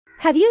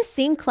Have you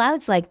seen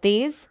clouds like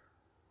these?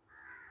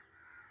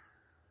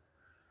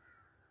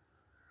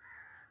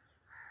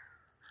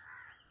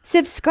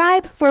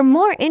 Subscribe for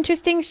more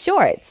interesting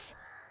shorts.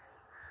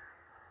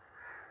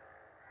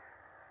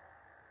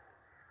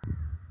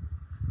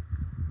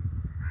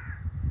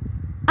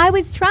 I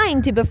was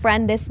trying to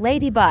befriend this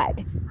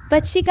ladybug,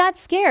 but she got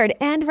scared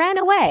and ran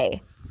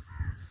away.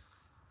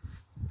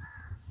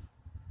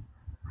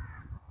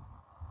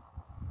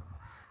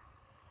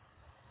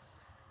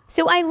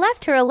 So I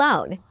left her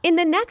alone. In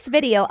the next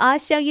video, I'll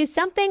show you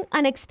something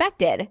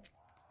unexpected.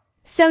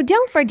 So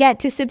don't forget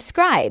to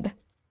subscribe.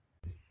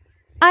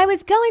 I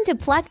was going to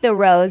pluck the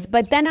rose,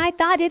 but then I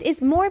thought it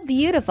is more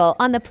beautiful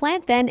on the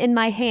plant than in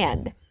my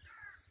hand.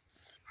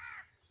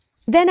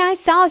 Then I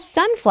saw a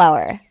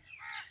sunflower.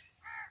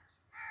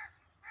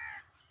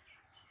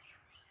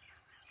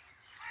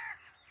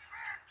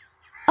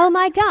 Oh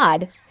my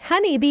God,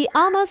 honeybee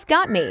almost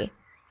got me.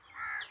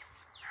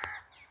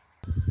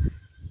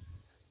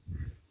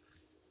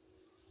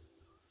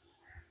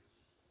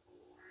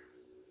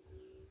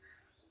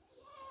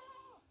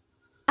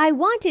 I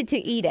wanted to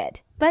eat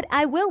it, but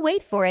I will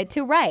wait for it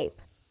to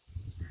ripe.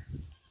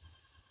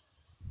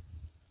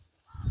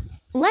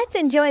 Let's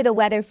enjoy the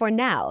weather for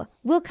now.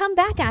 We'll come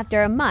back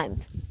after a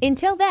month.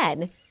 Until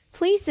then,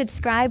 please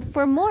subscribe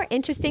for more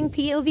interesting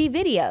POV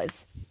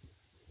videos.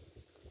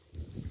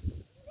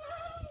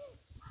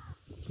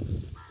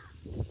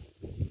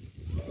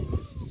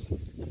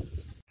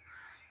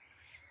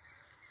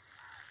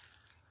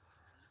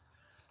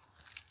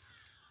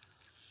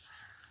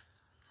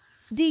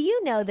 Do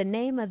you know the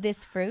name of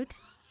this fruit?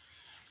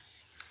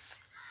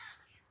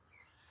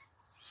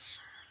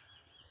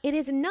 It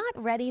is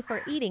not ready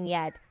for eating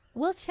yet.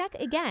 We'll check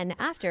again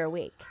after a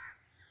week.